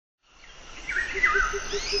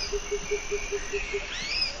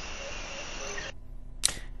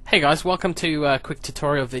Hey guys, welcome to a quick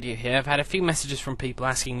tutorial video here. I've had a few messages from people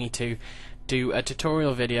asking me to do a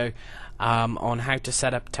tutorial video on how to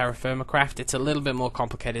set up TerraFirmaCraft. It's a little bit more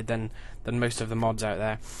complicated than most of the mods out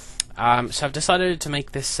there. So I've decided to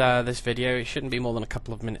make this this video. It shouldn't be more than a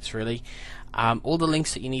couple of minutes really. All the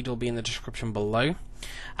links that you need will be in the description below.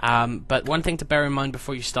 But one thing to bear in mind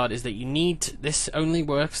before you start is that you need, this only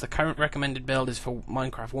works, the current recommended build is for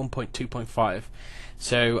Minecraft 1.2.5.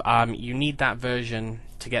 So you need that version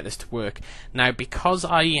to get this to work. Now, because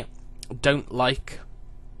I don't like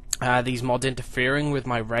these mods interfering with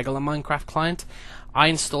my regular Minecraft client, I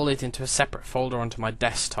install it into a separate folder onto my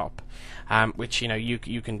desktop, which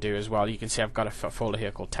you can do as well. You can see I've got a folder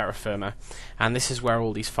here called TerraFirma, and this is where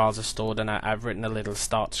all these files are stored, and I've written a little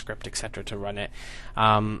start script, etc. to run it.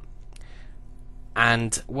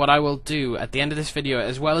 And what I will do at the end of this video,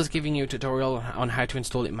 as well as giving you a tutorial on how to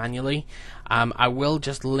install it manually, I will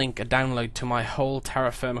just link a download to my whole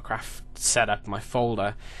TerraFirmaCraft setup, my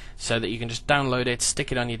folder, so that you can just download it,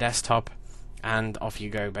 stick it on your desktop, and off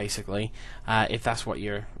you go, basically, if that's what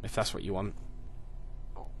you want.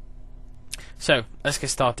 So let's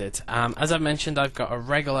get started. As I've mentioned, I've got a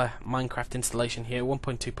regular Minecraft installation here,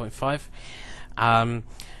 1.2.5.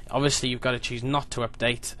 Obviously you've got to choose not to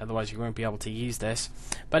update, otherwise you won't be able to use this,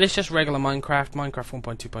 but it's just regular Minecraft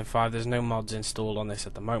 1.2.5. There's no mods installed on this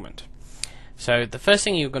at the moment. So the first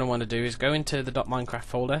thing you're going to want to do is go into the .minecraft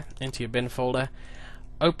folder, into your bin folder,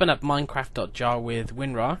 open up minecraft.jar with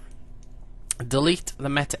WinRAR, delete the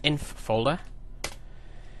meta.inf folder,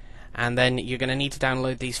 and then you're going to need to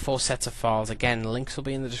download these 4 sets of files. Again, links will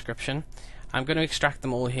be in the description. I'm going to extract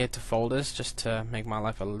them all here to folders just to make my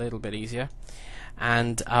life a little bit easier.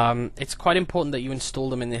 And it's quite important that you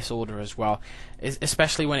install them in this order as well,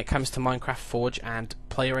 especially when it comes to Minecraft Forge and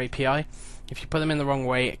Player API. If you put them in the wrong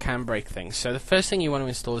way, it can break things. So the first thing you want to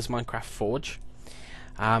install is Minecraft Forge,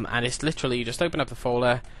 and it's literally, you just open up the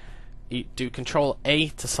folder, you do Control A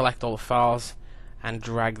to select all the files, and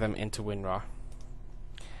drag them into WinRAR.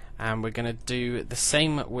 And we're going to do the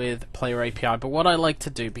same with Player API, but what I like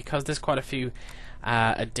to do, because there's quite a few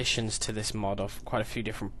additions to this mod, of quite a few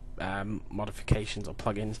different modifications or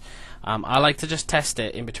plugins, I like to just test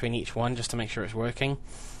it in between each one just to make sure it's working.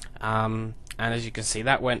 And as you can see,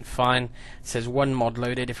 that went fine. It says 1 mod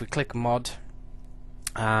loaded. If we click mod,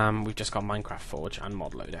 we've just got Minecraft Forge and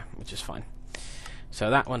mod loader, which is fine.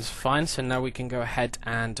 So that one's fine. So now we can go ahead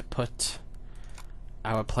and put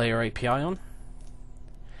our Player API on.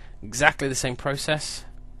 Exactly the same process.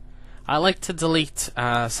 I like to delete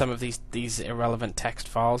some of these irrelevant text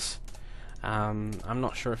files. I'm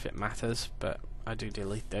not sure if it matters, but I do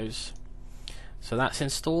delete those. So that's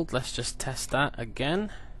installed. Let's just test that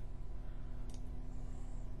again.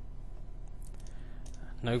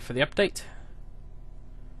 No for the update.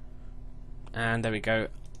 And there we go.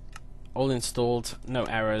 All installed, no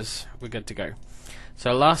errors, we're good to go.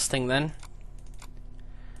 So last thing then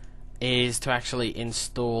is to actually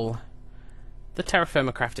install the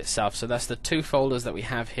TerraFirmaCraft itself. So that's the 2 folders that we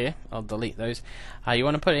have here. I'll delete those. You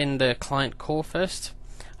want to put in the client core first.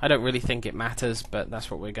 I don't really think it matters, but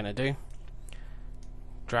that's what we're going to do.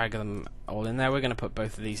 Drag them all in there. We're going to put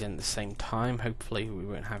both of these in at the same time. Hopefully we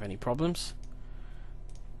won't have any problems.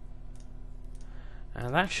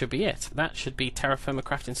 And that should be it. That should be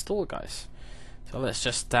TerraFirmaCraft installed, guys. So let's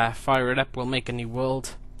just fire it up. We'll make a new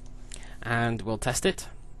world and we'll test it.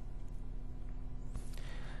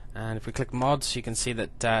 And if we click mods, you can see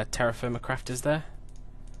that TerraFirmaCraft is there.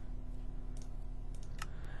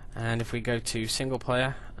 And if we go to single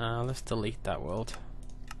player, let's delete that world.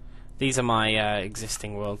 These are my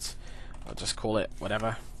existing worlds. I'll just call it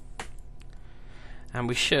whatever. And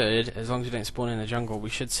we should, as long as we don't spawn in the jungle, we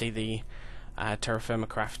should see the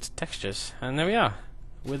TerraFirmaCraft textures. And there we are,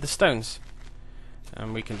 with the stones.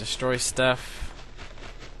 And we can destroy stuff.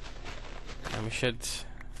 And we should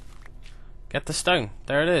get the stone.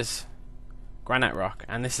 There it is. Granite rock.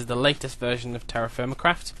 And this is the latest version of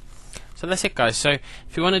TerraFirmaCraft. So that's it, guys. So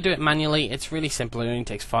if you want to do it manually, it's really simple. It only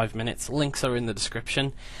takes 5 minutes. Links are in the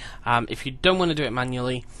description. If you don't want to do it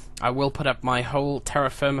manually, I will put up my whole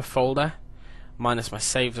TerraFirma folder, minus my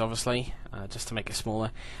saves obviously, just to make it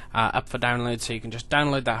smaller, up for download, so you can just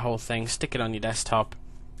download that whole thing, stick it on your desktop,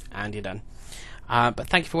 and you're done. But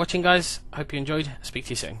thank you for watching, guys. Hope you enjoyed. Speak to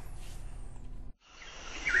you soon.